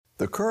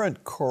The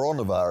current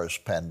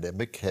coronavirus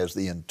pandemic has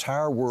the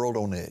entire world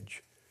on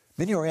edge.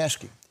 Many are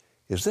asking,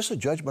 is this a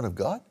judgment of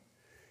God?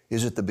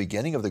 Is it the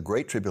beginning of the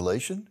Great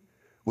Tribulation?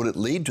 Will it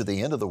lead to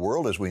the end of the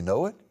world as we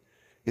know it?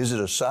 Is it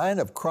a sign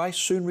of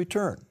Christ's soon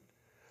return?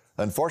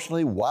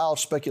 Unfortunately, wild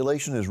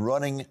speculation is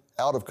running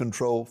out of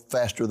control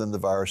faster than the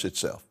virus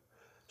itself.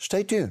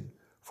 Stay tuned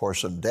for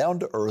some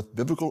down-to-earth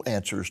biblical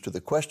answers to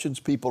the questions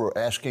people are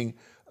asking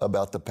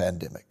about the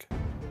pandemic.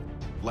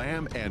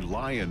 Lamb and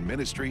Lion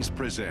Ministries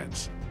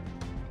presents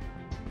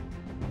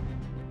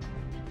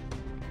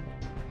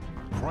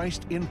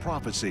Christ in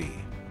Prophecy,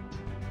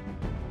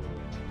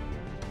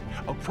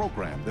 a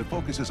program that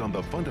focuses on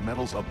the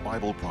fundamentals of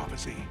Bible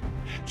prophecy,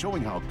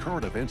 showing how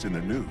current events in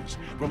the news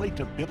relate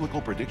to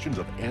biblical predictions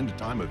of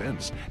end-time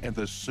events and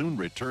the soon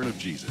return of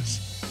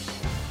Jesus.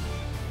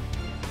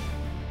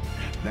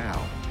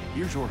 Now,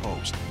 here's your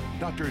host,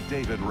 Dr.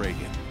 David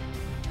Reagan.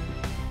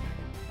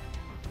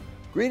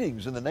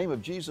 Greetings in the name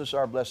of Jesus,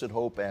 our blessed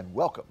hope, and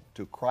welcome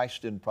to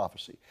Christ in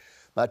Prophecy.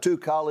 My two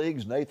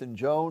colleagues, Nathan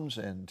Jones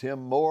and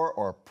Tim Moore,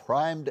 are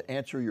primed to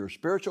answer your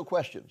spiritual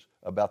questions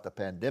about the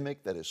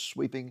pandemic that is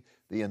sweeping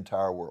the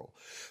entire world.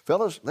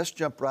 Fellas, let's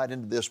jump right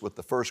into this with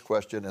the first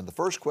question, and the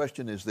first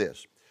question is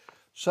this.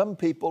 Some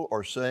people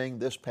are saying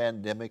this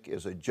pandemic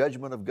is a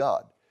judgment of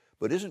God,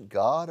 but isn't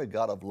God a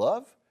God of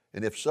love?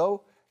 And if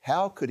so,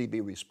 how could He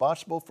be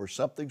responsible for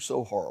something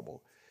so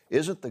horrible?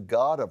 Isn't the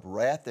God of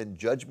wrath and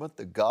judgment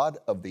the God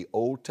of the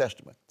Old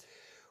Testament?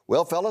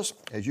 Well, fellas,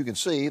 as you can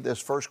see, this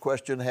first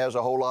question has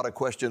a whole lot of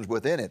questions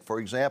within it. For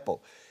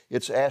example,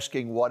 it's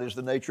asking, what is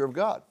the nature of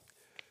God?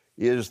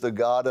 Is the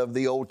God of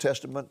the Old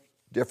Testament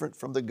different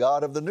from the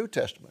God of the New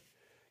Testament?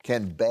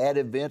 Can bad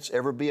events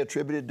ever be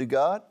attributed to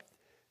God?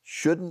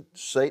 Shouldn't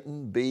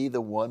Satan be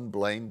the one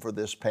blamed for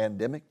this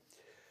pandemic?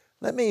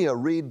 Let me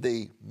read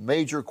the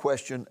major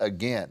question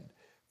again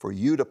for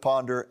you to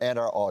ponder and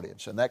our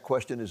audience. And that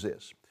question is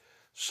this.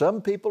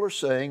 Some people are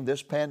saying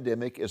this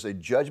pandemic is a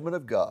judgment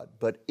of God,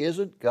 but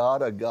isn't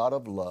God a God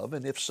of love?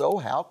 And if so,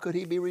 how could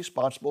He be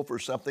responsible for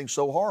something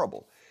so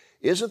horrible?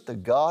 Isn't the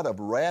God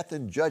of wrath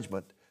and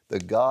judgment the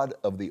God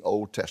of the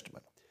Old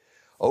Testament?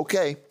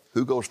 Okay,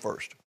 who goes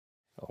first?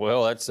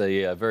 Well, that's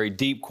a very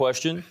deep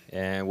question,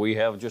 and we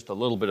have just a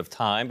little bit of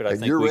time, but I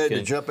think you're ready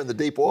to jump in the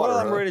deep water,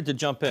 Well, I'm ready to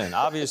jump in.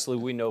 Obviously,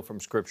 we know from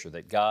Scripture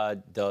that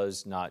God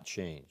does not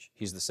change.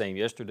 He's the same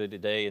yesterday,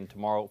 today, and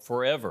tomorrow,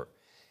 forever.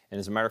 And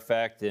as a matter of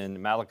fact,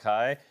 in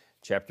Malachi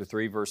chapter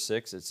 3, verse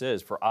 6, it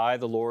says, "For I,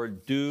 the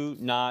Lord, do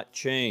not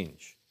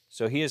change."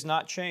 So He has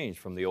not changed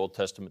from the Old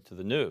Testament to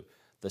the New.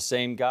 The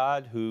same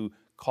God who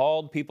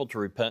called people to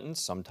repentance,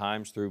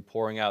 sometimes through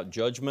pouring out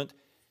judgment,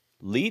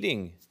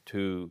 leading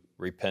to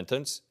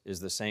repentance,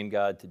 is the same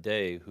God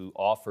today who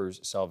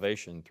offers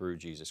salvation through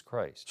Jesus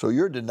Christ. So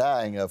you're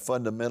denying a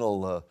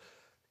fundamental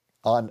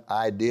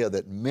idea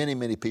that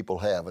many people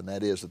have, and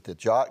that is that the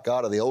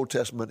God of the Old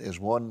Testament is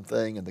one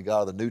thing and the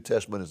God of the New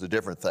Testament is a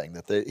different thing,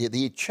 that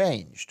He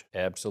changed.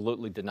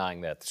 Absolutely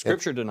denying that. The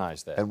Scripture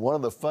denies that. And one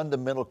of the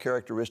fundamental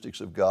characteristics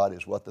of God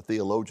is what the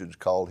theologians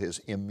call His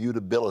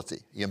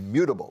immutability.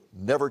 Immutable,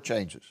 never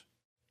changes.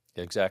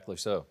 Exactly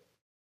so.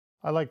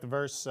 I like the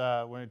verse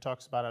when it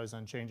talks about I was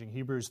unchanging.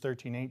 Hebrews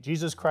 13:8.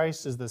 Jesus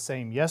Christ is the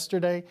same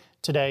yesterday,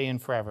 today,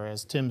 and forever,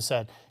 as Tim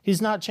said.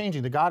 He's not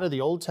changing. The God of the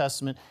Old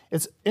Testament,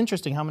 it's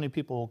interesting how many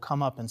people will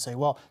come up and say,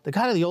 well, the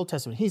God of the Old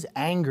Testament, He's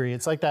angry.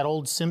 It's like that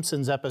old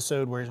Simpsons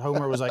episode where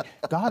Homer was like,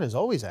 God is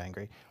always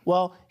angry.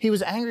 Well, He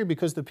was angry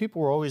because the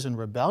people were always in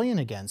rebellion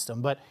against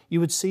Him, but you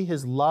would see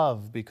His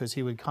love because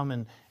He would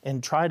come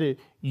and try to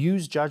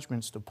use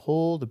judgments to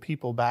pull the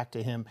people back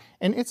to Him.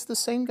 And it's the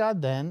same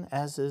God then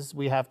as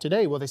we have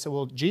today. Well, they say,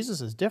 well,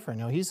 Jesus is different.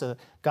 No, He's a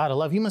God of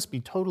love. He must be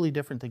totally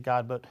different than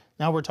God. But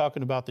now we're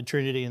talking about the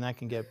Trinity, and that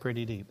can get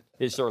pretty deep.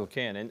 It certainly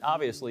can. And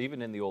obviously,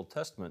 even in the Old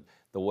Testament,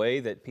 the way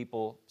that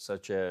people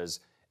such as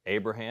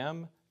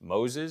Abraham,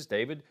 Moses,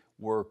 David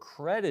were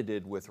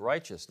credited with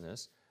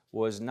righteousness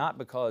was not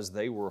because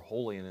they were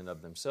holy in and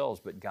of themselves,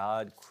 but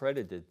God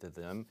credited to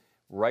them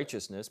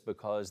righteousness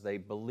because they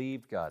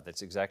believed God.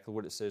 That's exactly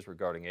what it says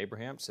regarding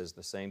Abraham. It says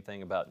the same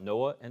thing about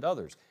Noah and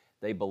others.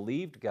 They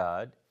believed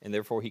God, and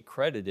therefore He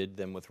credited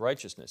them with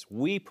righteousness.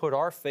 We put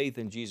our faith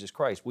in Jesus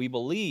Christ. We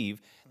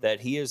believe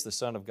that He is the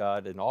Son of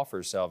God and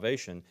offers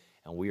salvation,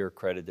 and we are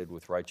credited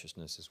with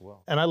righteousness as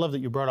well. And I love that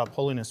you brought up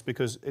holiness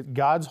because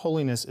God's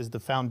holiness is the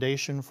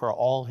foundation for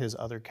all His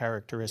other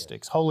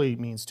characteristics. Yes. Holy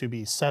means to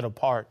be set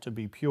apart, to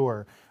be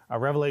pure.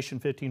 Revelation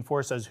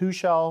 15:4 says, "Who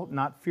shall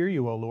not fear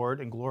you, O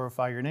Lord, and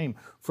glorify your name?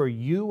 For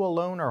you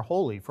alone are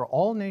holy, for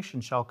all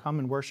nations shall come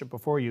and worship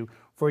before you,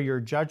 for your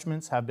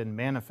judgments have been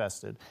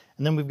manifested."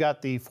 And then we've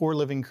got the four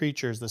living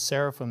creatures, the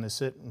seraphim that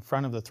sit in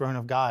front of the throne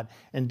of God,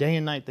 and day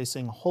and night they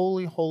sing,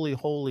 "Holy, holy,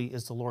 holy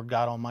is the Lord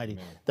God Almighty."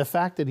 Amen. The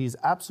fact that He's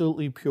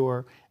absolutely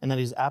pure and that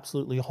He's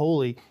absolutely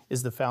holy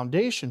is the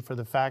foundation for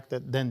the fact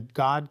that then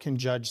God can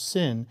judge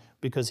sin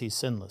because He's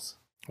sinless.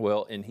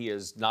 Well, and He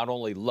is not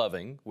only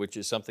loving, which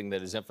is something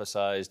that is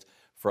emphasized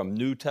from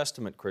New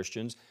Testament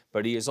Christians,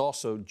 but He is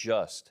also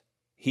just.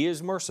 He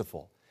is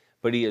merciful.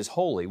 but He is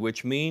holy,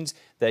 which means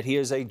that He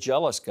is a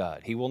jealous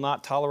God. He will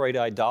not tolerate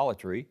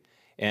idolatry.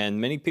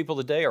 And many people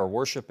today are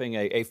worshiping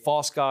a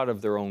false god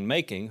of their own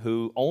making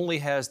who only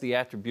has the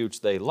attributes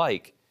they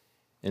like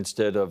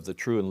instead of the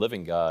true and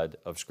living God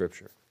of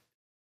Scripture.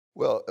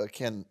 Well,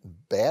 can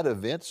bad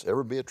events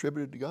ever be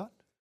attributed to God?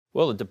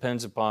 Well, it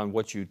depends upon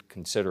what you'd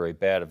consider a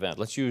bad event.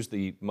 Let's use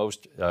the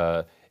most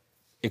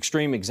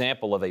extreme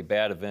example of a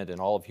bad event in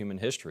all of human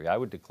history. I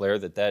would declare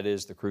that that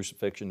is the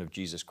crucifixion of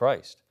Jesus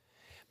Christ,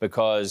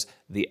 because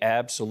the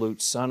absolute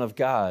Son of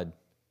God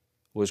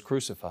was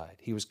crucified.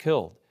 He was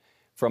killed.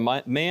 From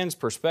man's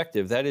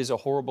perspective, that is a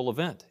horrible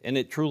event, and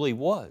it truly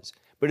was.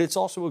 But it's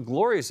also a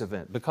glorious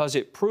event because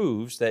it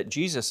proves that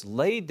Jesus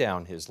laid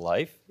down His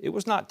life. It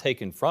was not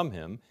taken from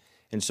Him,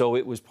 and so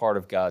it was part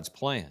of God's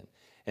plan.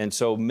 And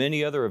so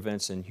many other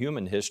events in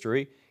human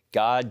history,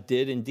 God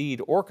did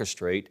indeed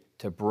orchestrate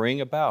to bring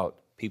about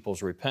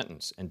people's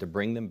repentance and to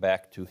bring them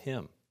back to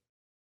Him.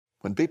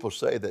 When people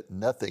say that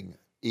nothing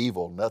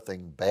evil,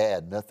 nothing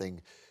bad,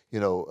 nothing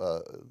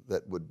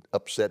that would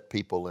upset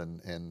people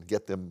and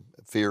get them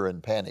fear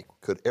and panic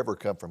could ever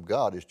come from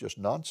God is just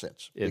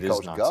nonsense. It is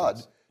because nonsense.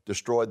 God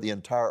destroyed the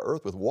entire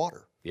earth with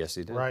water. Yes,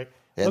 He did. Right.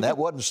 And that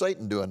wasn't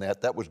Satan doing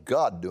that. That was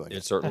God doing it.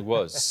 It certainly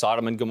was.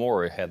 Sodom and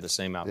Gomorrah had the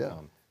same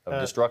outcome of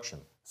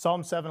destruction.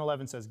 Psalm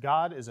 7:11 says,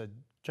 God is a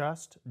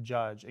just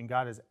judge, and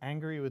God is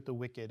angry with the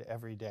wicked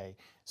every day.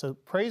 So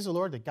praise the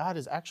Lord that God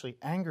is actually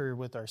angry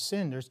with our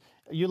sin.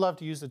 You love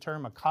to use the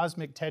term a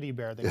cosmic teddy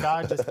bear, that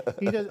God just,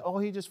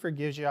 He just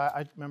forgives you.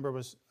 I remember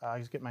I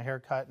was getting my hair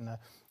cut, and a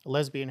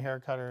lesbian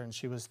haircutter, and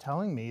she was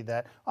telling me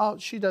that,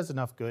 she does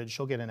enough good,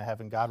 she'll get into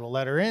heaven, God will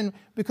let her in,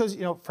 because,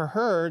 for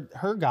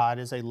her God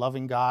is a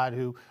loving God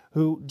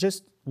who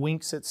just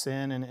winks at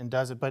sin and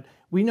does it. But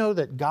we know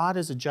that God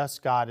is a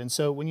just God. And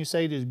so when you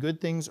say do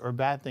good things or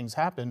bad things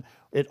happen,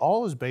 it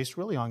all is based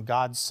really on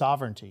God's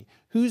sovereignty.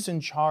 Who's in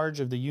charge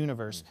of the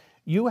universe?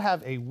 You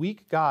have a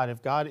weak God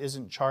if God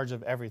isn't in charge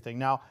of everything.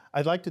 Now,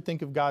 I'd like to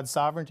think of God's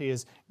sovereignty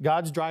as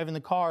God's driving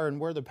the car and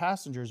we're the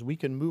passengers. We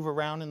can move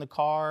around in the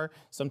car.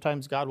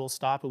 Sometimes God will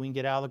stop and we can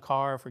get out of the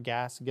car for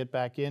gas and get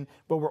back in.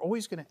 But we're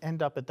always going to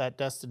end up at that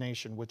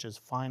destination, which is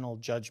final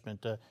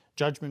judgment. A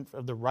judgment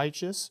of the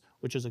righteous,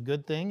 which is a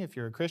good thing if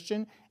you're a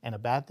Christian, and a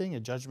bad thing, a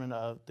judgment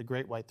of the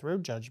great white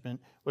throne judgment,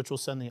 which will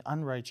send the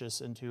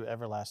unrighteous into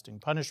everlasting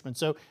punishment.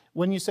 So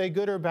when you say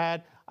good or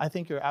bad, I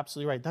think you're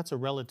absolutely right. That's a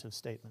relative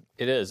statement.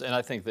 It is, and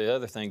I think the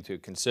other thing to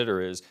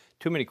consider is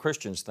too many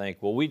Christians think,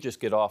 well, we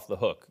just get off the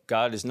hook.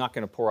 God is not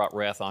going to pour out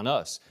wrath on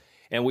us.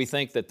 And we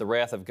think that the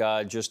wrath of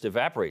God just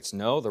evaporates.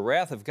 No, the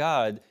wrath of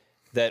God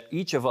that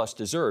each of us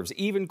deserves,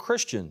 even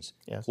Christians,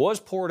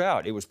 was poured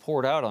out. It was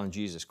poured out on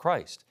Jesus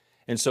Christ.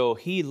 And so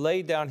He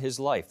laid down His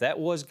life. That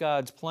was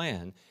God's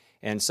plan.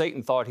 And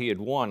Satan thought he had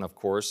won, of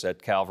course,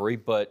 at Calvary,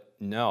 but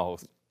no.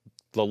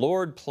 The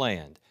Lord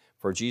planned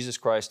for Jesus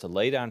Christ to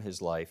lay down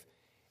His life,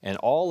 and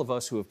all of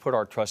us who have put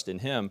our trust in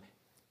Him,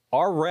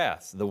 our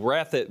wrath, the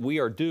wrath that we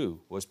are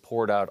due, was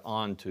poured out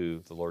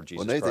onto the Lord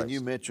Jesus Christ. Well, Nathan,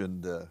 you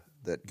mentioned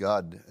that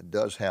God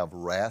does have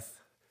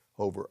wrath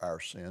over our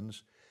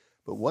sins,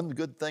 but one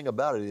good thing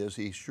about it is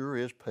He sure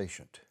is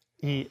patient.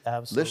 He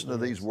absolutely Listen to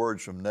these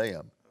words from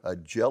Nahum. A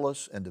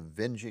jealous and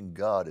avenging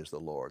God is the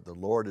Lord. The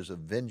Lord is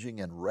avenging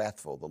and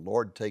wrathful. The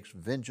Lord takes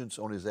vengeance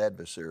on His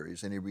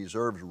adversaries, and He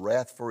reserves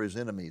wrath for His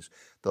enemies.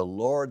 The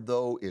Lord,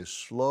 though, is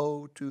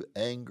slow to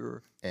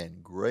anger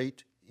and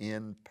great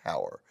in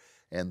power,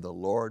 and the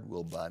Lord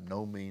will by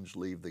no means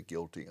leave the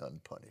guilty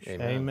unpunished.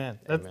 Amen.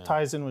 That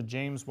ties in with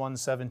James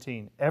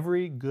 1:17.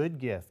 Every good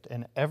gift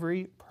and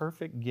every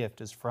perfect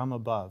gift is from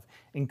above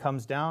and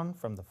comes down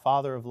from the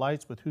Father of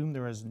lights, with whom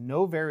there is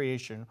no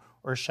variation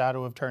or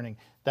shadow of turning.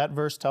 That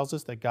verse tells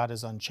us that God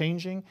is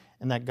unchanging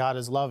and that God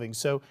is loving.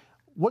 So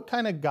what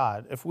kind of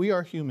God, if we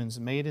are humans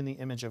made in the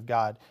image of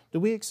God,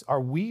 are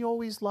we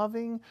always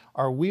loving?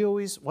 Are we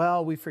always,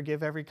 we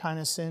forgive every kind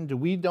of sin? Do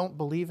we don't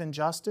believe in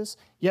justice?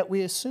 Yet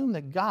we assume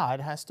that God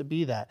has to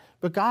be that.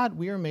 But God,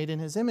 we are made in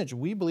His image.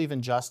 We believe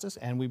in justice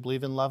and we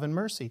believe in love and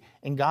mercy.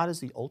 And God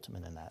is the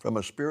ultimate in that. From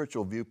a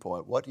spiritual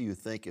viewpoint, what do you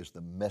think is the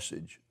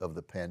message of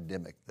the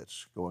pandemic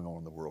that's going on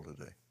in the world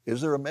today?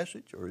 Is there a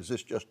message, or is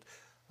this just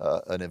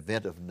an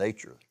event of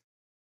nature?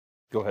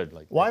 Go ahead,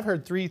 Blake. Well, I've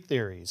heard three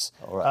theories.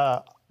 All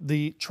right.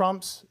 The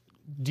Trump's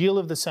deal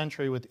of the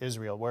century with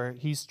Israel, where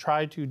he's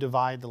tried to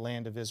divide the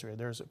land of Israel.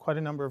 There's quite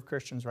a number of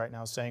Christians right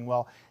now saying,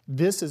 well,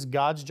 this is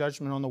God's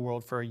judgment on the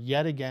world for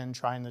yet again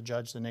trying to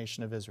judge the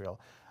nation of Israel.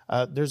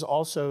 There's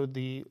also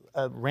the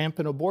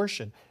rampant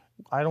abortion.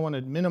 I don't want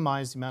to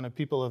minimize the amount of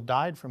people who have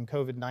died from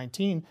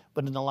COVID-19,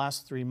 but in the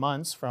last 3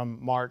 months, from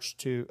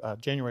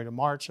January to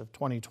March of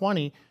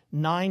 2020,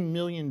 9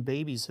 million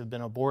babies have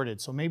been aborted.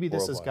 So maybe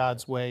this is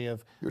God's way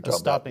of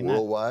stopping that.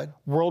 Worldwide?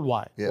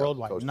 Worldwide. Yeah,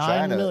 worldwide. 9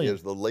 China million.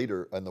 is the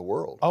leader in the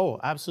world. Oh,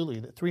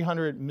 absolutely.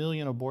 300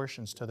 million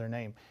abortions to their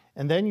name.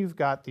 And then you've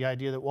got the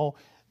idea that,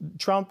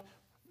 Trump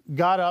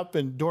got up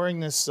and during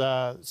this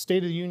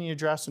State of the Union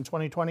address in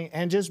 2020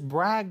 and just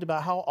bragged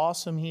about how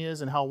awesome he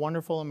is and how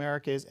wonderful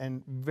America is,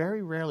 and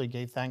very rarely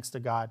gave thanks to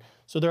God.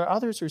 So there are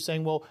others who are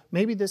saying, well,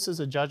 maybe this is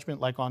a judgment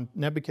like on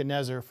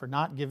Nebuchadnezzar for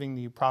not giving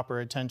the proper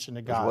attention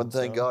to God. One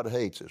thing God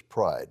hates is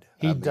pride.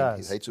 He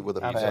does. He hates it with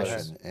a Absolutely.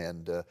 passion.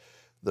 And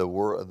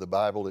the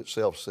Bible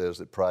itself says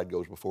that pride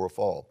goes before a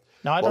fall.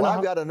 Now, I don't know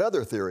I've got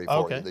another theory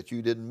for Okay. you that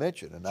you didn't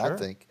mention, and Sure.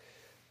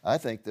 I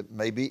think that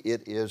maybe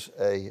it is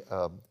a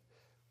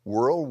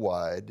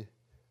worldwide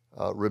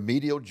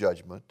remedial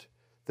judgment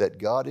that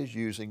God is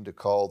using to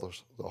call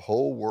the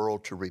whole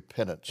world to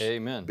repentance.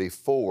 Amen.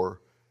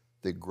 Before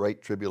the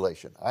Great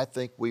Tribulation. I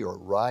think we are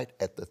right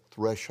at the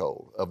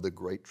threshold of the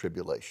Great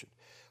Tribulation.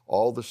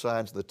 All the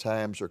signs of the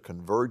times are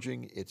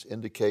converging. It's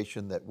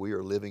indication that we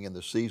are living in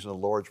the season of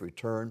the Lord's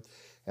return.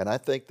 And I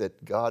think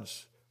that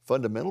God's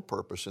fundamental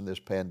purpose in this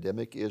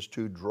pandemic is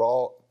to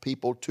draw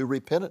people to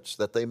repentance,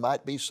 that they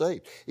might be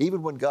saved.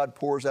 Even when God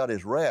pours out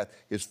His wrath,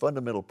 His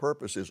fundamental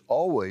purpose is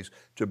always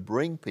to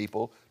bring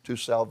people to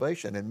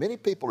salvation. And many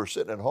people are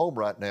sitting at home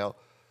right now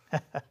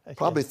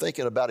probably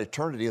thinking about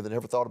eternity and they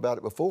never thought about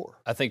it before.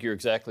 I think you're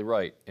exactly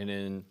right. And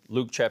in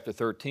Luke chapter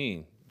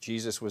 13,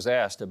 Jesus was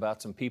asked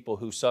about some people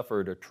who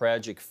suffered a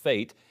tragic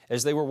fate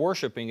as they were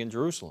worshiping in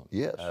Jerusalem.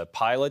 Yes.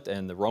 Pilate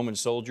and the Roman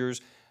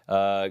soldiers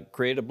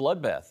created a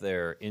bloodbath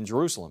there in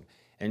Jerusalem.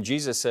 And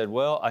Jesus said,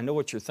 well, I know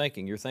what you're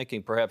thinking. You're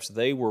thinking perhaps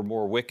they were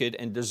more wicked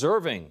and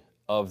deserving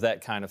of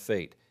that kind of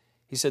fate.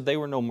 He said they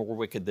were no more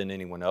wicked than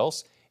anyone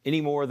else,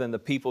 any more than the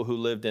people who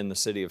lived in the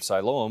city of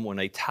Siloam when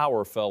a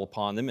tower fell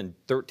upon them and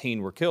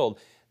 13 were killed.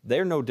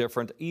 They're no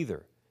different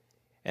either.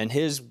 And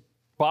his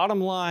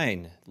bottom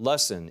line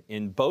lesson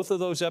in both of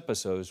those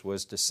episodes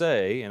was to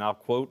say, and I'll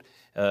quote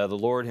the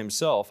Lord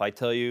Himself, I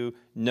tell you,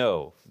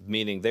 no,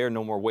 meaning they're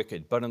no more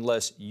wicked, but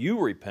unless you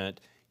repent,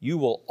 you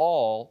will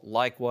all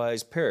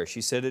likewise perish.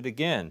 He said it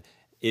again,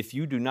 if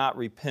you do not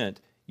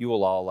repent, you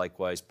will all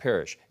likewise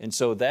perish. And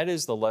so that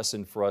is the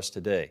lesson for us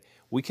today.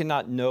 We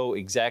cannot know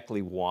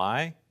exactly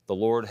why the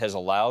Lord has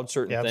allowed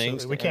certain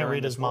things. We can't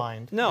read His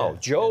mind. No,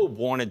 Job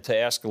wanted to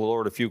ask the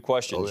Lord a few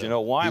questions. You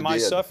know, why am I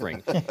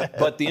suffering?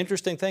 But the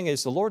interesting thing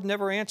is the Lord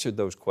never answered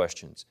those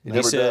questions. He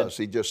never does.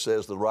 He just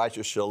says the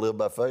righteous shall live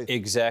by faith.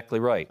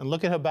 Exactly right. And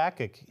look at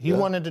Habakkuk. He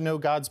wanted to know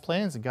God's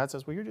plans, and God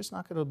says, well, you're just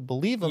not going to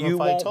believe them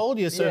if I told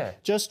you, so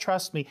just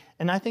trust me.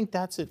 And I think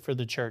that's it for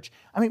the church.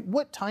 I mean,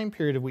 what time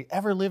period have we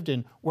ever lived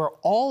in where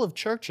all of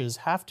churches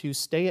have to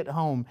stay at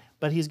home,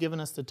 but He's given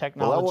us the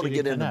technology Well, I want to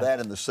get connect? into that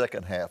in the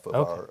second half of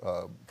our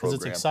program. Because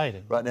it's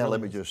exciting. Right now, It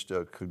let really me just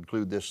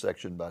conclude this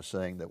section by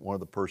saying that one of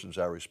the persons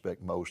I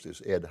respect most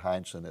is Ed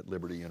Hindson at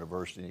Liberty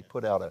University. And he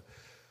put out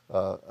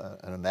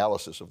an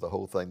analysis of the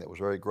whole thing that was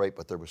very great,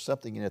 but there was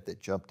something in it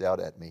that jumped out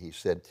at me. He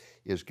said,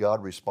 is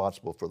God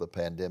responsible for the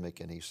pandemic?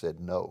 And he said,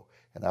 no.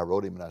 And I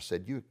wrote him and I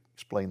said, you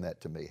explain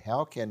that to me.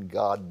 How can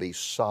God be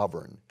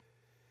sovereign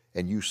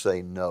and you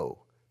say no?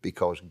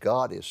 Because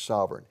God is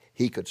sovereign.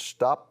 He could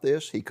stop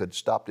this. He could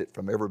stop it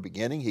from ever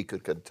beginning. He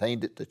could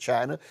contain it to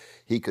China.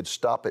 He could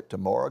stop it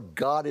tomorrow.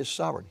 God is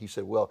sovereign. He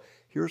said, well,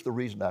 here's the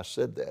reason I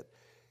said that.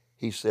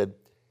 He said,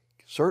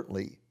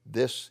 certainly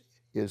this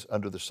is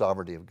under the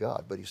sovereignty of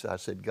God. But he said, I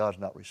said, God's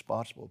not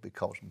responsible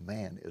because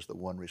man is the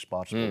one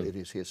responsible. It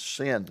is his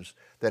sins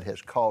that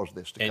has caused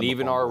this to come And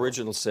even upon our the world.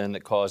 original sin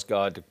that caused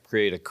God to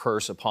create a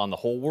curse upon the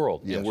whole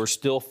world. Yes. And we're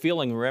still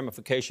feeling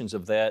ramifications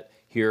of that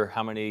here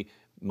how many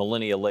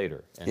millennia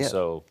later. And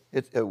so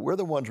we're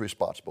the ones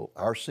responsible.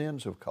 Our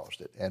sins have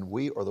caused it, and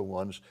we are the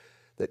ones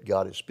that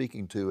God is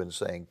speaking to and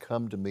saying,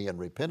 come to me in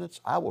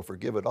repentance. I will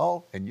forgive it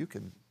all, and you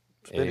can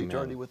spend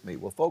eternity with me.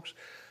 Well, folks,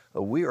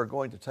 we are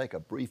going to take a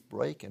brief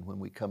break, and when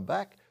we come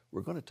back,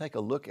 we're going to take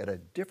a look at a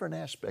different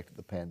aspect of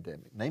the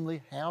pandemic,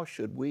 namely, how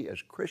should we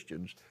as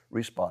Christians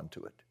respond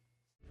to it?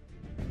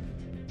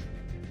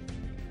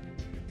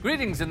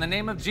 Greetings in the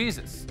name of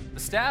Jesus. The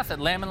staff at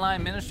Lamb &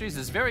 Lion Ministries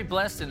is very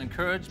blessed and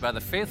encouraged by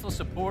the faithful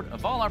support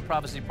of all our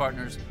prophecy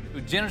partners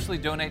who generously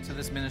donate to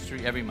this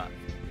ministry every month.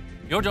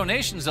 Your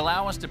donations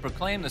allow us to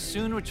proclaim the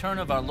soon return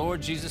of our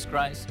Lord Jesus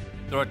Christ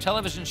through our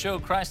television show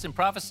Christ in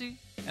Prophecy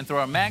and through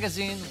our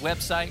magazine,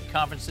 website,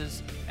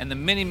 conferences, and the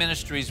many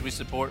ministries we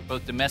support,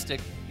 both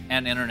domestic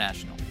and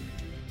international.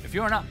 If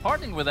you are not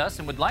partnering with us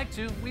and would like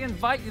to, we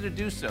invite you to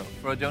do so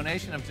for a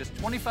donation of just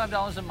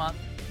 $25 a month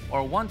or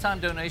a one-time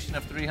donation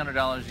of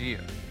 $300 a year.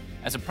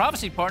 As a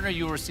prophecy partner,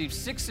 you will receive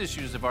 6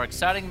 issues of our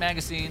exciting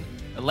magazine,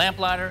 The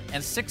Lamplighter,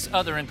 and 6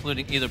 other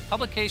including either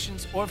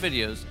publications or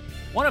videos.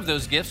 One of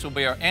those gifts will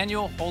be our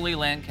annual Holy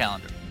Land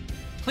Calendar.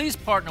 Please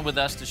partner with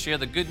us to share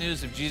the good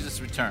news of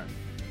Jesus' return.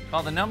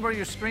 Call the number on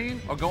your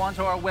screen or go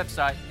onto our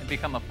website and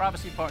become a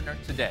prophecy partner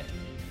today.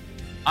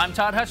 I'm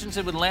Todd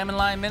Hutchinson with Lamb &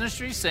 Lion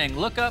Ministries saying,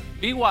 look up,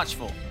 be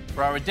watchful,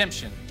 for our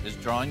redemption is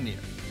drawing near.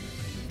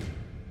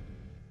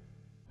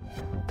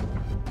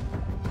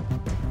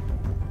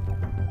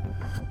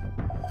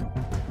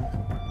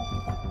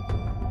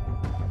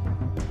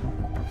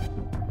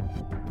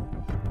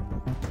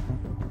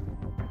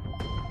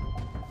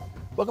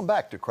 Welcome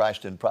back to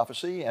Christ in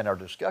Prophecy and our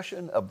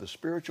discussion of the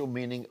spiritual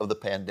meaning of the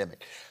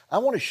pandemic. I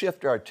want to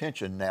shift our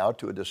attention now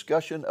to a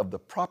discussion of the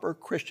proper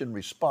Christian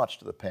response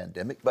to the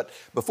pandemic. But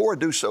before I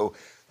do so,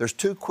 there's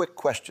two quick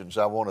questions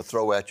I want to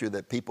throw at you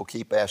that people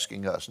keep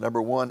asking us.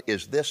 Number one,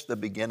 is this the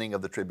beginning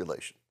of the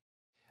tribulation?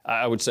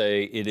 I would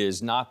say it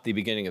is not the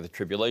beginning of the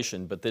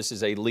tribulation, but this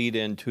is a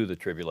lead-in to the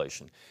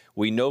tribulation.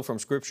 We know from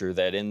Scripture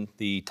that in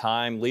the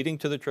time leading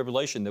to the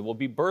tribulation, there will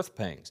be birth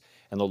pangs.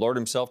 And the Lord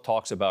Himself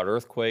talks about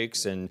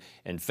earthquakes and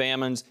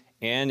famines.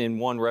 And in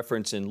one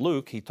reference in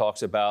Luke, He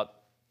talks about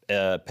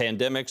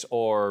pandemics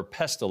or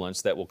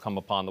pestilence that will come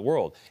upon the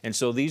world. And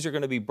so these are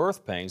going to be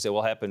birth pangs that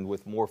will happen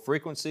with more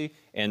frequency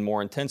and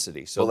more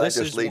intensity. So well, that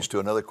just leads to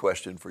another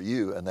question for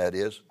you, and that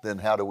is, then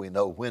how do we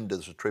know when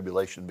does the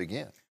tribulation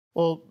begin?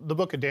 Well, the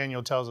book of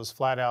Daniel tells us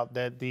flat out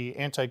that the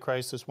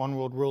Antichrist, this one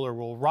world ruler,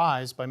 will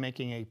rise by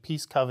making a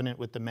peace covenant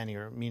with the many,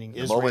 or meaning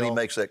Israel. The moment he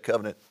makes that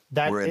covenant,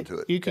 we're into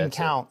it. You can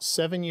count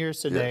 7 years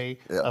today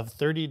of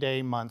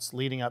 30-day months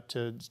leading up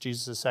to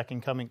Jesus' second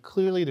coming.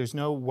 Clearly, there's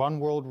no one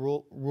world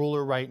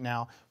ruler right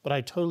now, but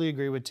I totally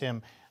agree with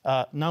Tim.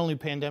 Not only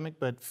pandemic,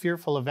 but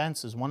fearful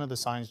events is one of the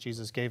signs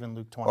Jesus gave in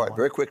Luke 21. All right,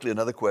 very quickly,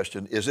 another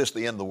question. Is this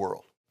the end of the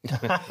world?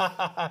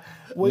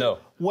 No.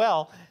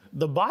 Well,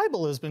 the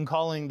Bible has been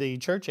calling the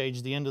church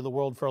age the end of the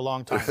world for a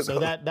long time, so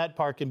that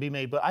part can be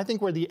made. But I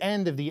think we're the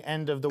end of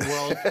the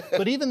world.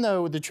 But even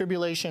though the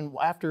tribulation,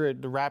 after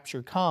the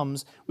rapture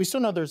comes, we still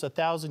know there's a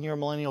 1,000-year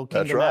millennial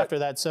kingdom after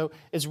that. So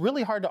it's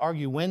really hard to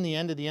argue when the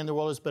end of the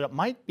world is, but it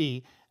might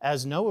be,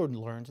 as Noah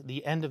learned,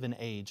 the end of an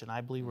age. And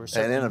I believe we're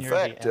certainly near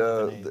the end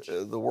of an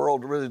age. The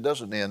world really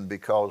doesn't end,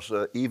 because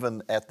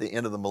even at the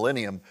end of the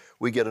millennium,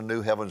 we get a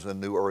new heavens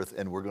and a new earth,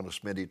 and we're going to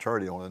spend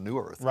eternity on a new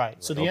earth.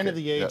 Right. So the end of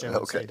the age, I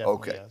would say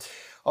definitely yes.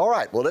 All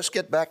right. Well, let's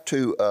get back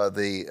to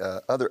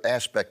the other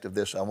aspect of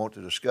this I want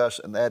to discuss,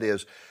 and that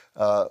is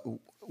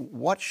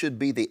what should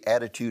be the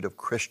attitude of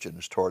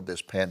Christians toward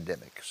this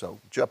pandemic? So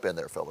jump in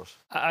there, fellas.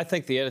 I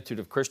think the attitude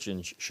of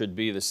Christians should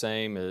be the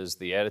same as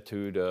the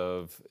attitude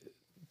of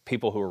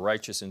people who are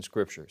righteous in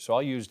Scripture. So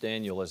I'll use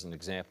Daniel as an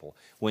example.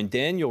 When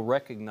Daniel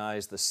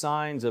recognized the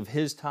signs of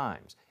his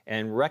times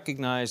and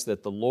recognized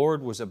that the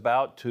Lord was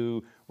about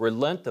to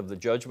relent of the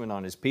judgment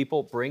on His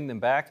people, bring them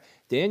back,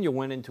 Daniel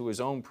went into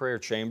his own prayer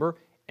chamber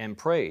and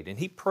prayed. And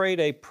he prayed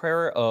a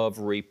prayer of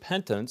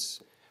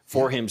repentance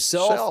for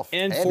himself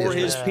and for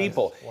his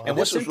people. Wow. And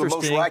what's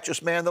interesting, the most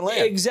righteous man in the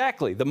land.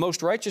 Exactly, the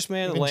most righteous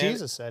man in the land.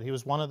 Jesus said he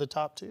was one of the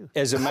top two.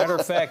 As a matter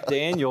of fact,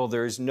 Daniel,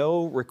 there's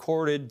no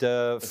recorded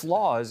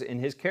flaws in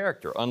his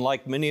character,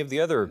 unlike many of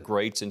the other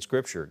greats in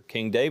Scripture.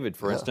 King David,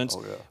 for instance,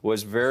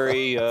 was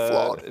very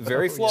flawed.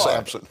 Very flawed.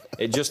 Samson.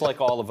 Just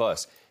like all of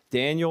us.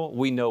 Daniel,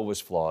 we know,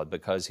 was flawed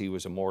because he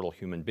was a mortal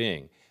human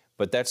being.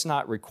 But that's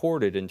not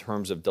recorded in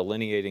terms of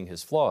delineating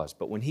his flaws.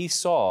 But when he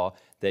saw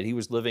that he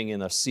was living in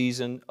a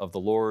season of the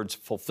Lord's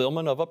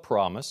fulfillment of a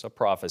promise, a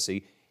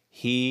prophecy,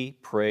 he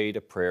prayed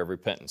a prayer of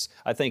repentance.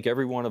 I think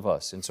every one of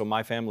us, and so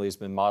my family has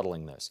been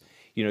modeling this.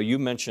 You know, you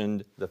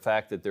mentioned the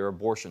fact that there are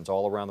abortions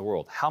all around the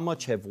world. How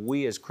much have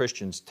we as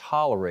Christians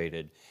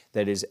tolerated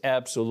that is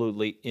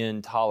absolutely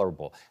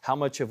intolerable? How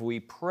much have we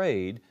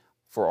prayed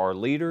for our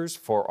leaders,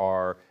 for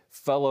our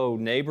fellow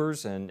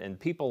neighbors and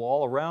people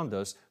all around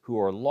us who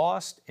are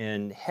lost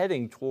and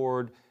heading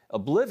toward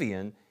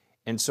oblivion?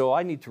 And so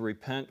I need to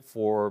repent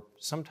for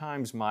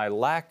sometimes my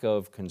lack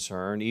of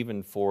concern,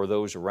 even for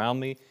those around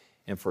me,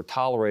 and for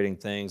tolerating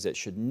things that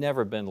should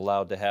never have been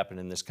allowed to happen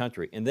in this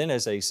country. And then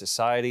as a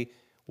society,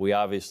 we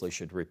obviously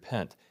should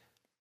repent.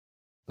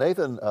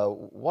 Nathan,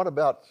 what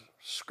about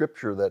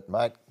Scripture that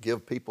might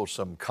give people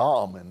some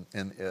calm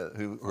and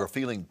who are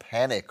feeling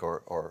panic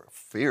or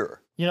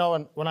fear? You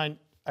know, when I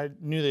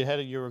knew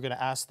that you were going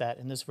to ask that,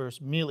 and this verse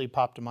immediately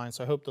popped to mind,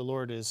 so I hope the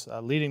Lord is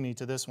leading me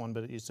to this one,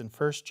 but it's in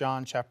 1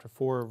 John chapter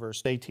 4,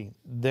 verse 18.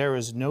 There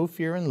is no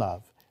fear in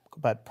love,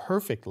 but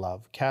perfect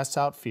love casts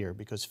out fear,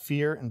 because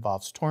fear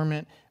involves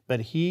torment, but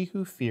he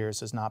who fears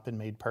has not been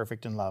made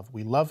perfect in love.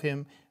 We love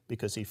him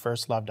because he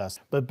first loved us.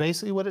 But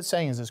basically what it's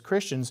saying is, as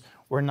Christians,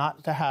 we're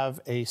not to have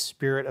a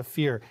spirit of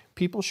fear.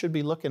 People should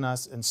be looking at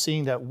us and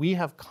seeing that we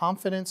have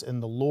confidence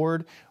in the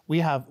Lord.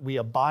 We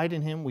abide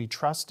in him, we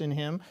trust in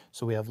him,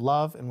 so we have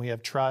love and we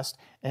have trust,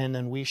 and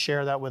then we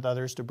share that with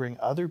others to bring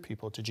other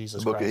people to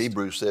Jesus Christ. The book of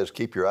Hebrews says,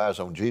 keep your eyes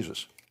on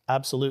Jesus.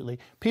 Absolutely.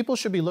 People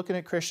should be looking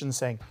at Christians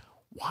saying,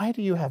 why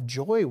do you have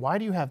joy? Why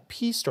do you have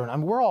peace? I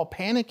mean, we're all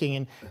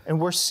panicking, and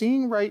we're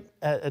seeing right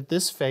at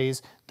this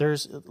phase,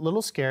 there's a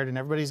little scared and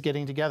everybody's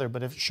getting together.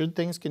 But should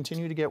things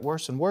continue to get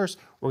worse and worse,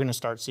 we're going to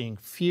start seeing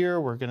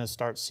fear. We're going to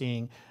start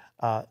seeing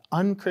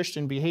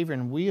unchristian behavior.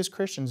 And we as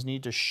Christians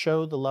need to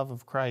show the love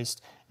of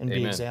Christ and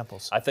be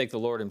examples. I think the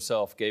Lord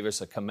himself gave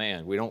us a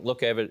command. We don't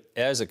look at it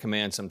as a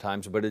command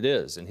sometimes, but it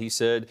is. And he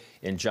said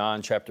in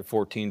John chapter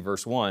 14,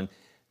 verse 1,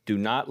 do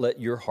not let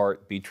your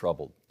heart be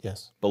troubled.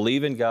 Yes.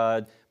 Believe in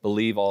God,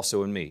 believe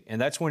also in me.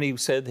 And that's when he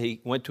said he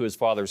went to his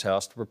Father's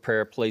house to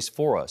prepare a place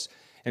for us.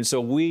 And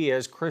so we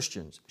as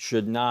Christians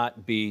should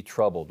not be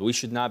troubled. We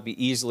should not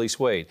be easily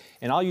swayed.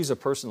 And I'll use a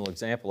personal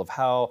example of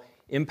how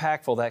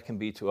impactful that can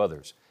be to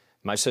others.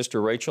 My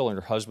sister Rachel and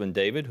her husband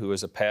David, who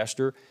is a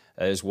pastor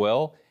as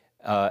well,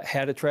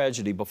 had a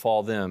tragedy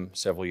befall them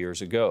several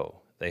years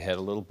ago. They had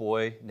a little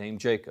boy named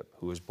Jacob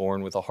who was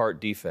born with a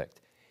heart defect.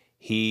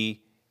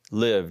 He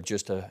lived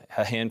just a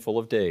handful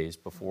of days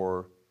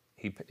before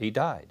he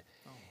died.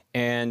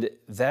 And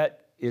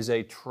that is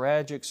a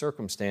tragic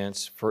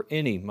circumstance for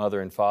any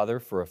mother and father,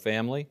 for a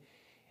family,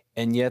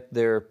 and yet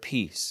their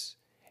peace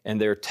and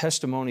their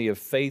testimony of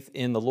faith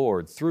in the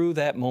Lord through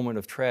that moment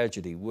of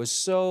tragedy was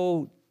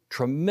so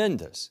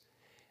tremendous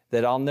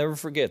that I'll never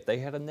forget. They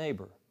had a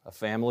neighbor, a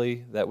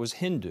family that was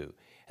Hindu,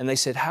 and they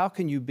said, "How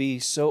can you be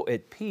so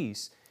at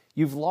peace?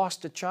 You've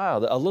lost a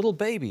child, a little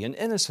baby, an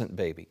innocent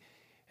baby."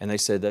 And they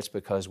said, "That's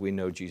because we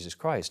know Jesus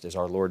Christ as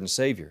our Lord and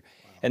Savior."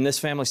 And this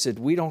family said,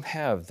 "We don't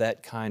have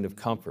that kind of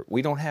comfort.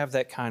 We don't have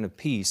that kind of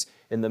peace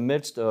in the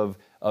midst of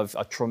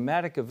a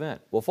traumatic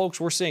event." Well, folks,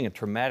 we're seeing a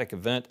traumatic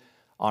event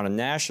on a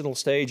national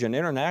stage and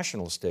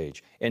international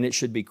stage, and it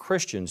should be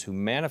Christians who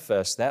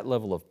manifest that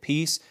level of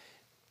peace,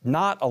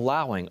 not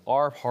allowing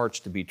our hearts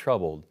to be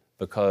troubled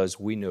because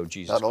we know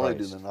Jesus Christ. Not only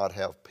do they not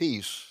have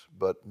peace,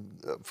 but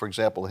for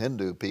example,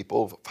 Hindu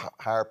people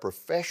hire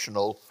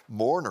professional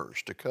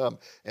mourners to come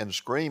and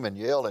scream and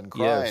yell and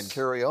cry and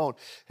carry on.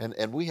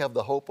 And we have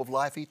the hope of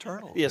life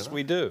eternal. Yes,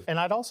 we do. And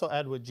I'd also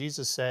add what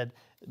Jesus said,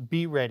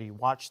 be ready,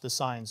 watch the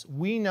signs.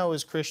 We know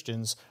as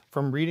Christians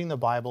from reading the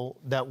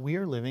Bible that we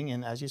are living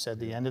in, as you said,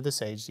 the end of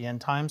this age, the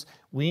end times.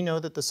 We know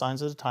that the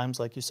signs of the times,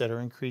 like you said, are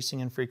increasing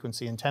in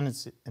frequency and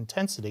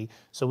intensity.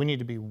 So we need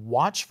to be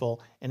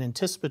watchful and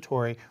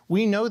anticipatory.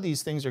 We know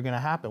these things are going to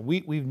happen.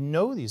 We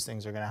know these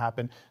things are going to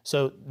happen.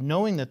 So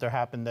knowing that they're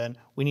happening, then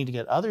we need to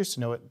get others to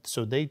know it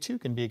so they too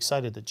can be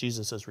excited that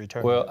Jesus has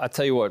returned. Well, I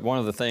tell you what, one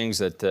of the things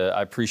that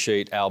I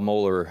appreciate Al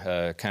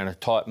Mohler kind of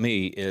taught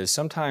me is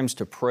sometimes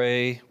to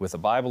pray with a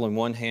Bible in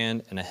one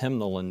hand and a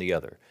hymnal in the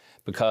other.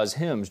 Because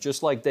hymns,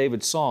 just like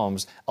David's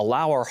Psalms,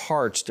 allow our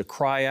hearts to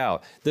cry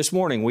out. This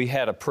morning we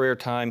had a prayer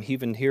time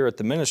even here at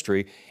the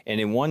ministry,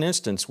 and in one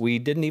instance we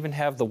didn't even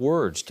have the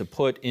words to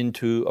put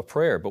into a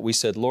prayer, but we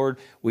said, "Lord,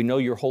 we know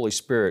your Holy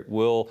Spirit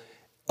will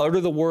utter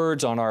the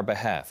words on our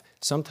behalf."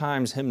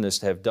 Sometimes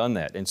hymnists have done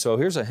that. And so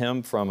here's a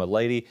hymn from a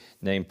lady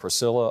named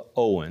Priscilla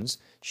Owens.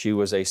 She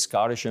was a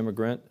Scottish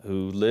immigrant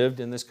who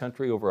lived in this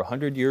country over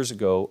 100 years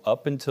ago,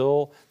 up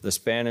until the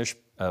Spanish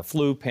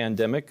flu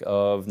pandemic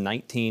of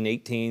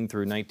 1918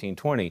 through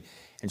 1920.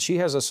 And she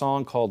has a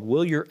song called,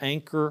 "Will Your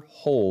Anchor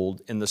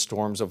Hold in the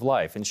Storms of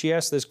Life?" And she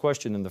asked this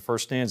question in the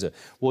first stanza,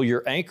 "Will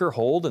your anchor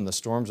hold in the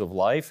storms of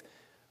life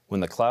when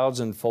the clouds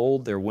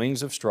unfold their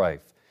wings of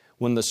strife?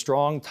 When the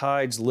strong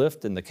tides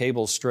lift and the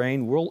cables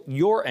strain, will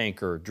your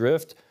anchor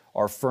drift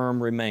or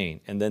firm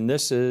remain?" And then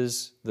this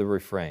is the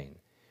refrain.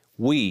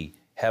 "We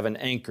have an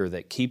anchor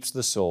that keeps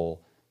the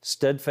soul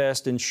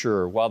steadfast and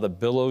sure while the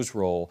billows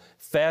roll,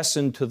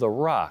 fastened to the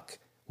rock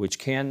which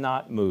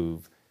cannot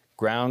move,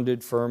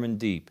 grounded firm and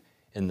deep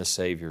in the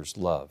Savior's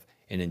love."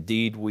 And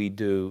indeed we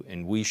do,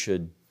 and we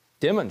should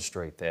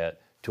demonstrate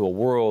that to a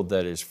world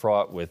that is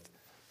fraught with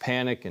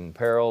panic and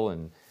peril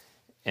and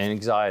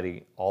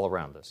anxiety all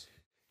around us.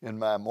 In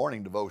my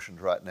morning devotions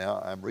right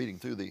now, I'm reading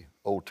through the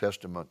Old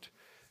Testament,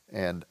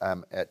 and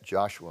I'm at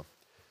Joshua.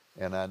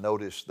 And I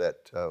noticed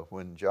that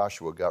when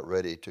Joshua got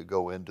ready to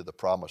go into the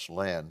Promised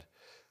Land,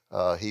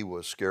 he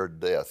was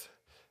scared to death.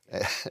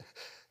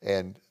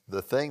 And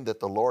the thing that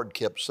the Lord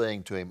kept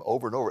saying to him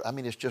over and over, I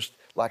mean, it's just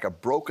like a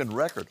broken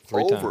record.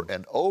 Over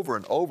and over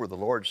and over, the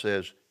Lord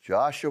says,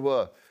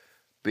 "Joshua,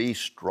 be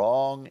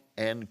strong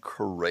and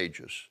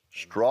courageous.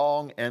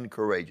 Strong and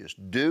courageous.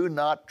 Do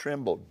not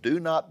tremble. Do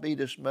not be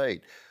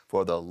dismayed,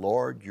 for the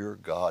Lord your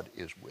God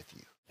is with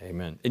you."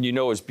 Amen. And you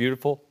know what's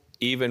beautiful?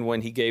 Even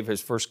when he gave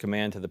his first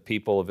command to the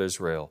people of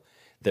Israel,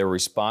 their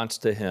response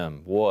to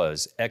him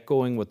was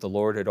echoing what the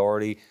Lord had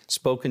already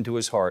spoken to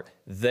his heart.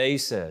 They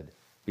said,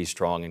 "Be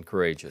strong and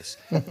courageous."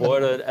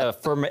 What an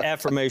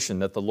affirmation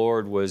that the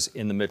Lord was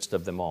in the midst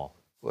of them all.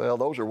 Well,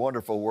 those are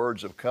wonderful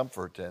words of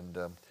comfort, and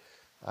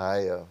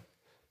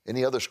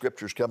any other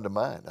scriptures come to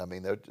mind? I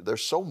mean,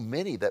 there's so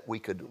many that we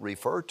could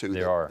refer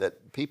to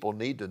that people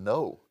need to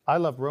know. I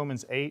love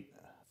Romans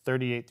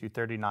 8:38 through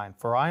 39.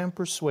 "For I am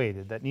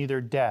persuaded that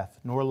neither death,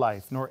 nor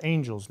life, nor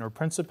angels, nor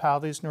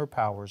principalities, nor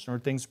powers, nor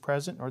things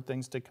present, nor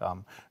things to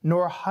come,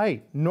 nor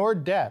height, nor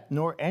depth,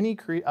 nor any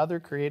other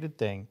created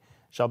thing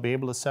shall be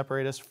able to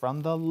separate us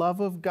from the love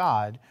of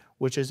God,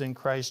 which is in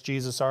Christ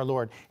Jesus our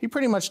Lord." He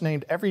pretty much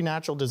named every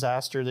natural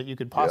disaster that you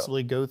could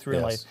possibly go through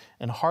in life,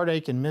 and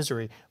heartache and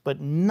misery, but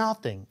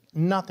nothing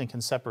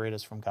can separate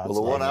us from God's love.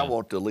 Well, the one I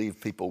want to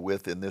leave people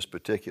with in this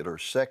particular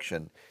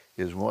section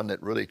is one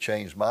that really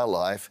changed my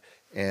life.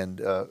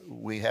 And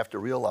we have to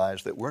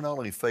realize that we're not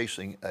only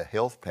facing a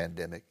health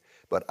pandemic,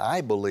 but I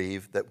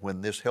believe that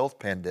when this health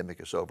pandemic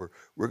is over,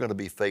 we're going to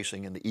be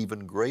facing an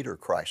even greater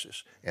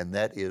crisis, and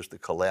that is the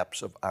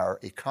collapse of our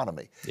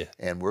economy.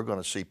 And we're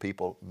going to see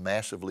people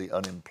massively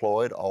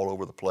unemployed all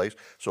over the place.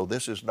 So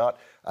this is not,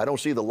 I don't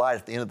see the light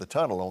at the end of the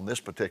tunnel on this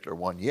particular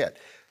one yet.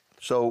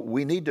 So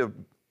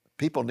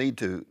people need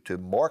to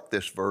mark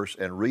this verse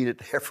and read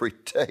it every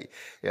day.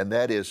 And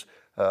that is,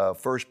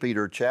 1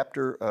 Peter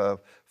chapter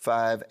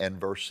 5 and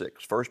verse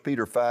 6. 1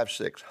 Peter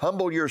 5:6.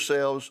 Humble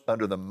yourselves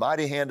under the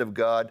mighty hand of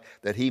God,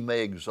 that he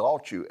may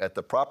exalt you at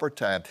the proper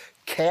time.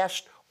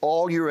 Cast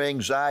all your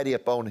anxiety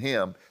upon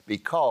him,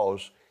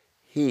 because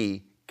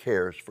he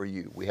cares for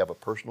you. We have a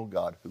personal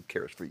God who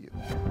cares for you.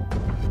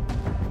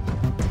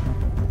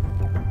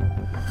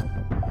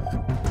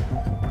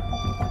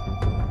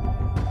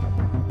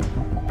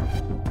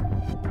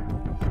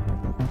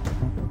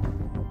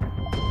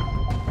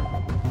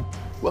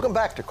 Welcome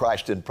back to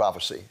Christ in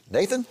Prophecy.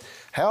 Nathan,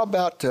 how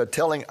about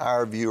telling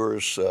our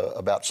viewers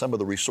about some of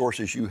the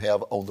resources you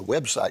have on the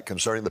website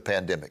concerning the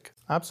pandemic?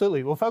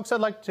 Absolutely. Well, folks, I'd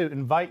like to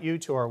invite you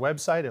to our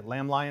website at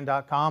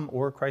lamblion.com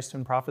or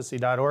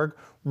christinprophecy.org.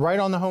 Right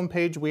on the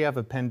homepage, we have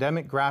a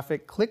pandemic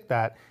graphic. Click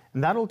that,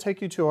 and that'll take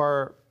you to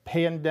our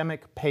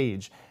pandemic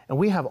page. And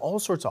we have all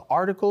sorts of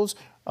articles.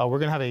 We're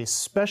going to have a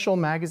special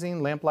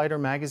magazine, Lamplighter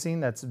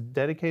Magazine, that's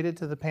dedicated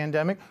to the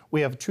pandemic.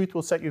 We have Truth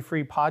Will Set You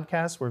Free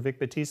podcast, where Vic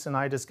Batista and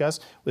I discuss.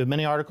 We have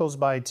many articles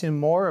by Tim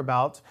Moore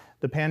about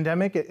the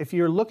pandemic. If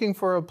you're looking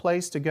for a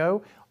place to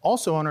go,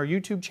 also on our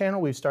YouTube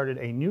channel, we've started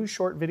a new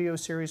short video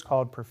series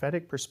called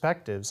Prophetic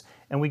Perspectives,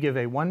 and we give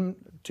a 1,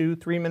 2,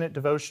 3 minute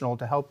devotional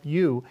to help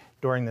you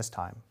during this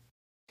time.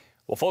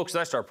 Well, folks,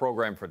 that's our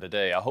program for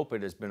today. I hope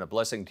it has been a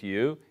blessing to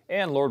you,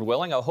 and Lord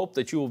willing, I hope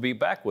that you will be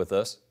back with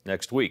us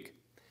next week.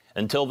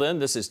 Until then,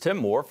 this is Tim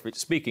Moore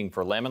speaking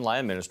for Lamb and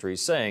Lion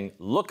Ministries, saying,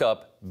 look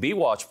up, be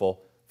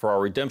watchful, for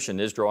our redemption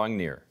is drawing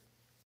near.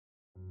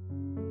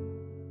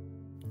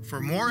 For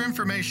more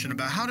information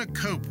about how to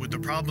cope with the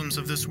problems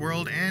of this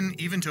world and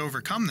even to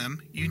overcome them,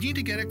 you need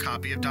to get a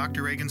copy of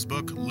Dr. Reagan's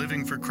book,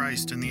 Living for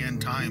Christ in the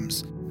End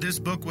Times. This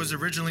book was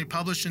originally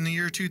published in the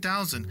year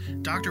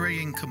 2000. Dr.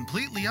 Reagan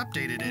completely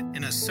updated it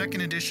in a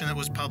second edition that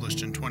was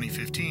published in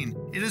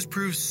 2015. It has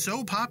proved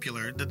so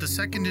popular that the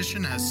second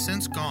edition has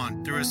since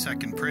gone through a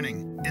second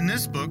printing. In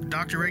this book,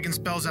 Dr. Reagan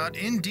spells out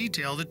in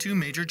detail the two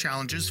major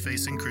challenges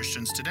facing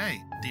Christians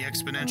today: the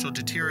exponential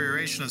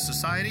deterioration of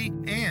society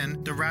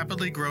and the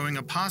rapidly growing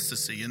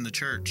apostasy in the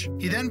church.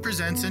 He then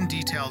presents in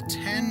detail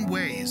 10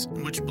 ways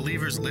in which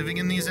believers living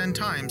in these end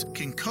times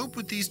can cope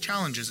with these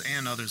challenges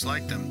and others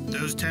like them.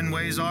 Those 10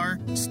 ways are: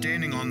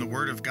 standing on the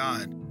Word of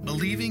God,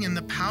 believing in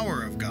the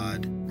power of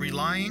God,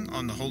 relying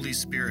on the Holy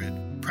Spirit,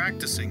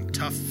 practicing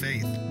tough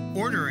faith,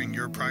 ordering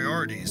your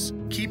priorities,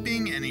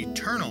 keeping an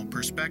eternal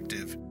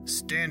perspective,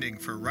 standing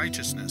for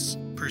righteousness,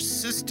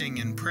 persisting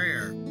in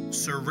prayer,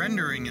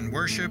 surrendering in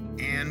worship,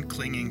 and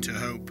clinging to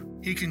hope.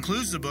 He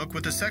concludes the book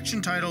with a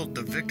section titled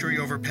The Victory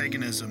Over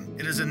Paganism.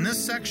 It is in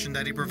this section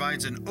that he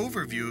provides an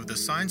overview of the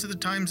signs of the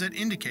times that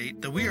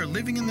indicate that we are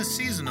living in the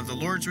season of the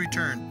Lord's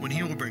return, when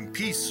he will bring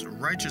peace,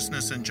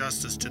 righteousness, and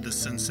justice to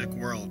this sin-sick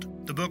world.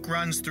 The book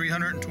runs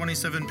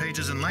 327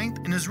 pages in length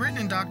and is written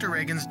in Dr.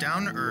 Reagan's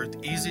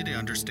down-to-earth,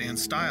 easy-to-understand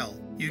style.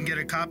 You can get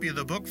a copy of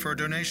the book for a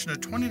donation of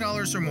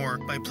 $20 or more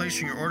by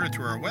placing your order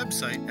through our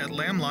website at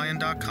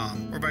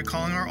lamblion.com or by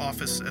calling our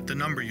office at the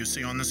number you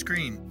see on the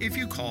screen. If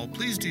you call,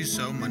 please do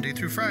so Monday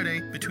through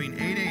Friday between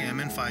 8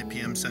 a.m. and 5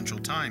 p.m. Central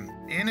Time.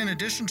 And in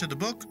addition to the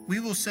book, we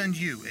will send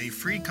you a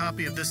free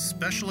copy of this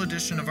special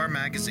edition of our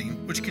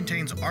magazine, which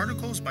contains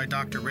articles by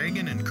Dr.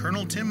 Reagan and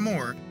Colonel Tim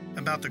Moore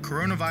about the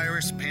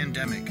coronavirus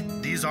pandemic.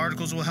 These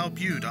articles will help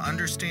you to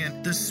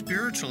understand the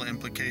spiritual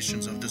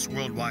implications of this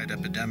worldwide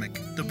epidemic.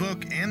 The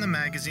book and the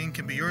magazine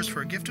can be yours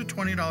for a gift of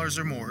 $20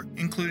 or more,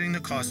 including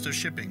the cost of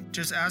shipping.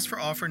 Just ask for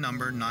offer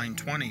number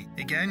 920.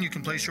 Again, you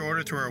can place your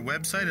order through our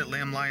website at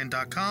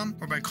lamblion.com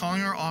or by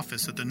calling our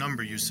office at the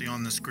number you see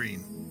on the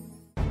screen.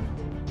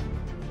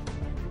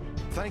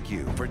 Thank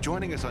you for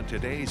joining us on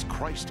today's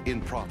Christ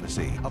in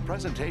Prophecy, a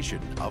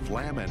presentation of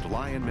Lamb and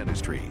Lion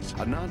Ministries,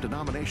 a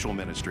non-denominational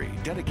ministry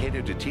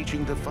dedicated to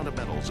teaching the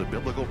fundamentals of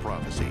biblical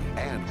prophecy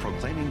and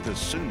proclaiming the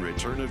soon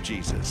return of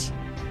Jesus.